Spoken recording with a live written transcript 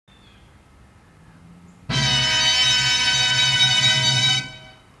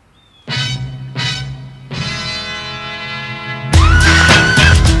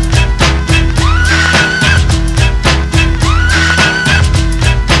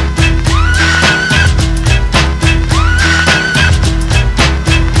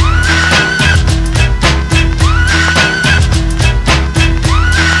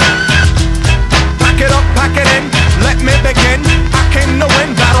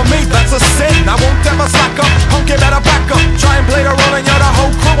for me, that's a sin. I won't ever slack up, punk, you better back up. Try and play the role and you're the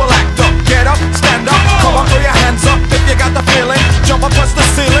whole crew will act up. Get up, stand up, come on, throw your hands up if you got the feeling. Jump up, touch the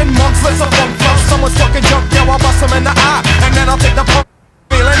ceiling, monks, let's a funk flow. Someone's talking junk, yo, I'll bust them in the eye, and then I'll take the punk.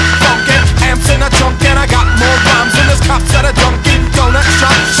 Feeling funky, amps in a trunk, and I got more rhymes than this cops at a Dunkin' Donut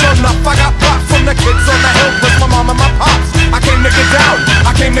shop. Sure enough, I got props from the kids on the hill with my mom and my pops. I came to get down,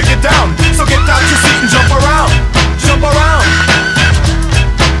 I came to get down. So get out your seat and jump around, jump around,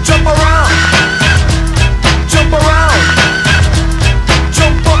 jump around, jump around,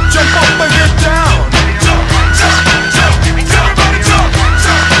 jump up and get down. Jump, jump, jump, everybody jump,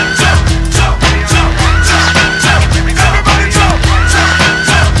 jump, jump, jump, jump, jump, jump, everybody jump, jump,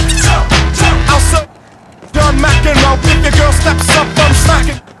 jump, jump, jump. Outside, John McEnroe, if your girl steps up, I'm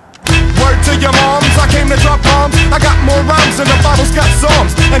smacking. Word to your moms, I came to drop bombs. I got more rhymes than the Bible's got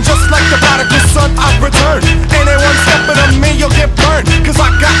psalms. And just like the prodigal son, I've returned. Anyone stepping on me, you'll get burned. Cause I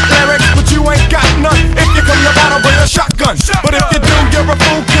got lyrics, but you ain't got none. If you come to battle, bring a shotgun. But if you do, you're a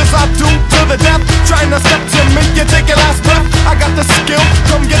fool, cause I do to the death. Trying to step to me, you take your last breath. I got the skill,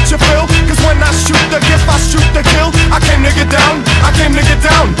 come get your fill. Cause when I shoot the gift, I shoot the kill. I came to get down, I came to get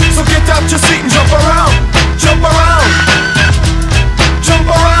down. So get out your seat and jump around, jump around, jump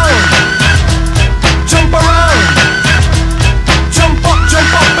around, jump around, jump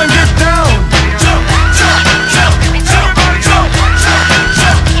up and get down. Jump, jump, jump, everybody jump, jump, jump, jump,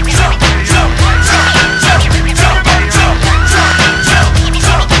 jump, jump, jump, jump, jump,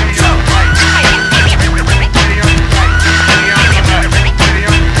 jump, jump,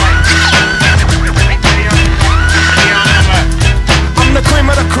 I'm the cream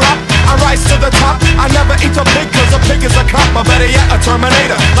of the crop, I rise to the top. I never eat a pig cause a pig is a cop. Or better yet, a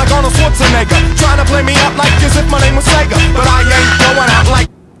Terminator, like Arnold Schwarzenegger. Trying to play me up like as if my name was Sega. But I ain't going out like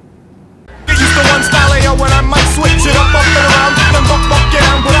used to one style, yo, when I might switch it up and around. Then buck, yeah.